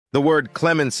The word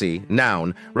clemency,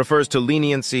 noun, refers to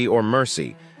leniency or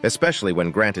mercy, especially when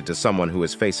granted to someone who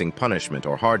is facing punishment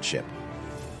or hardship.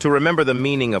 To remember the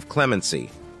meaning of clemency,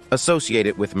 associate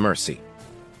it with mercy.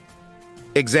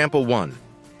 Example 1.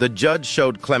 The judge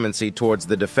showed clemency towards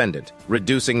the defendant,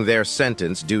 reducing their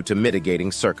sentence due to mitigating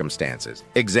circumstances.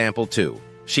 Example 2.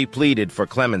 She pleaded for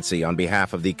clemency on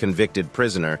behalf of the convicted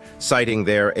prisoner, citing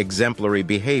their exemplary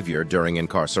behavior during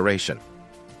incarceration.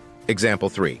 Example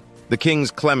 3. The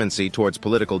king's clemency towards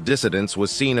political dissidents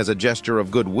was seen as a gesture of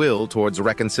goodwill towards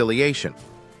reconciliation.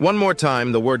 One more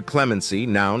time, the word clemency,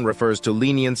 noun, refers to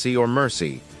leniency or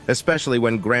mercy, especially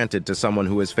when granted to someone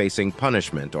who is facing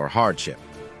punishment or hardship.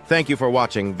 Thank you for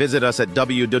watching. Visit us at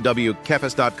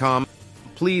www.QEFAS.com.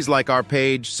 Please like our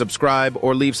page, subscribe,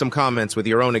 or leave some comments with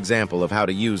your own example of how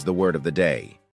to use the word of the day.